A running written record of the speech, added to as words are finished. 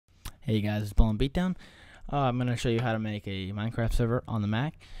Hey guys, it's Ballin Beatdown. I'm going to show you how to make a Minecraft server on the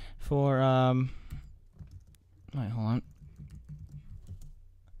Mac for, wait, hold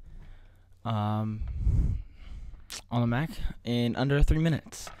on. On the Mac in under 3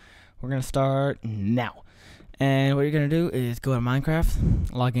 minutes. We're going to start now. And what you're going to do is go to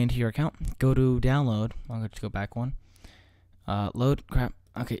Minecraft, log into your account, go to download. I'll just go back one. Load, crap.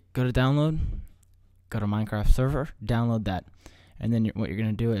 Okay, go to download, go to Minecraft server, download that. And then what you're going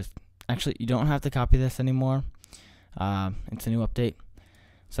to do is, actually, you don't have to copy this anymore. It's a new update.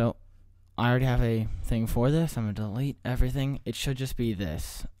 So I already have a thing for this. I'm going to delete everything. It should just be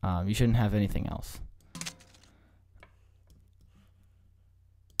this. You shouldn't have anything else.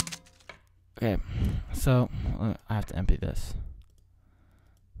 Okay, so I have to empty this.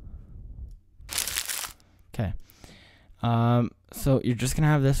 Okay. So you're just going to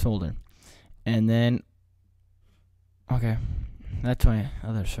have this folder. And then, okay, that's my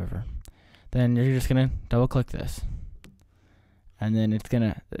other server. Then you're just gonna double click this, and then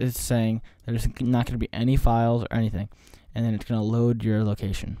it's saying there's not gonna be any files or anything, and then it's gonna load your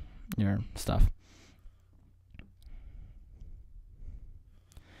location, your stuff.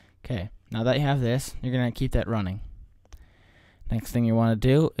 Okay, now that you have this, you're gonna keep that running. Next thing you want to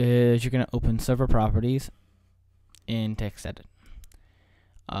do is you're gonna open server properties in TextEdit.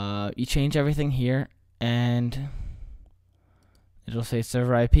 You change everything here, and it'll say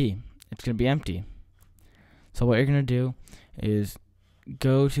server IP. It's going to be empty. So what you're going to do is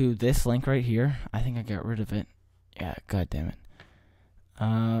go to this link right here. I think I got rid of it. Yeah, god damn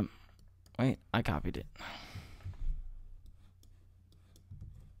it. Wait, I copied it.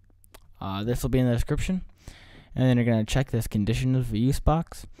 This will be in the description. And then you're going to check this condition of use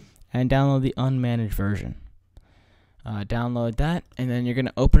box and download the unmanaged version. Download that, and then you're going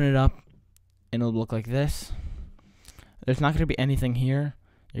to open it up, and it'll look like this. There's not going to be anything here.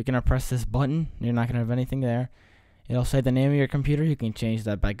 You're going to press this button. You're not going to have anything there. It'll say the name of your computer. You can change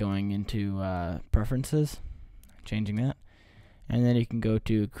that by going into preferences, changing that. And then you can go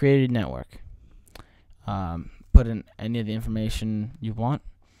to created network. Put in any of the information you want,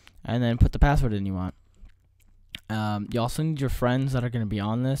 and then put the password in you want. You also need your friends that are going to be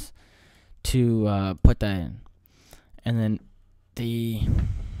on this to put that in. And then the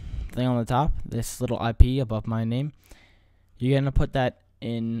thing on the top, this little IP above my name, you're going to put that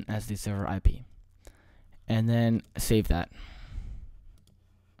in as the server IP, and then save that.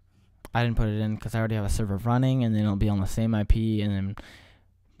 I didn't put it in because I already have a server running, and then it'll be on the same IP, and then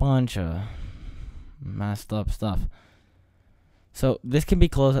bunch of messed up stuff. So this can be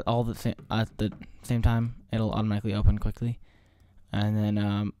closed at the same time. It'll automatically open quickly, and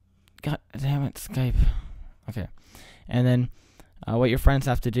then god damn it, Skype. Okay, and then what your friends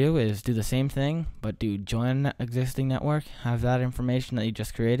have to do is do the same thing, but do join existing network, have that information that you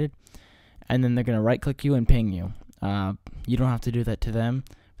just created, and then they're going to right click you and ping you. You don't have to do that to them.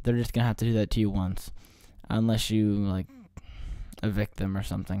 They're just going to have to do that to you once, unless you like evict them or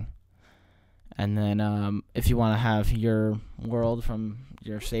something. And then if you want to have your world from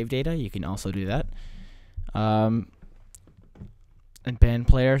your save data, you can also do that. And ban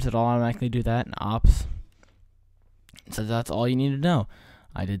players, it'll automatically do that in ops. So that's all you need to know.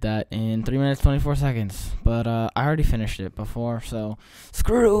 I did that in 3 minutes 24 seconds, but I already finished it before, so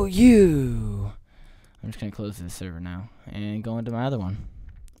screw you. I'm just gonna close this server now and go into my other one,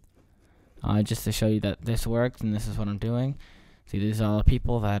 just to show you that this works and this is what I'm doing. See, these are all the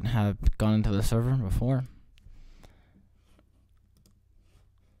people that have gone into the server before.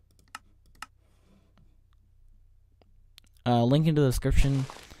 Link in the description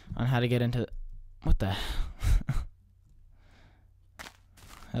on how to get into what the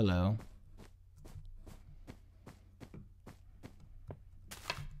hello.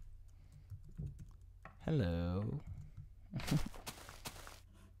 Hello.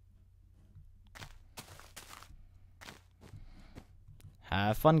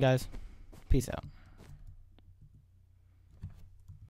 Have fun, guys. Peace out.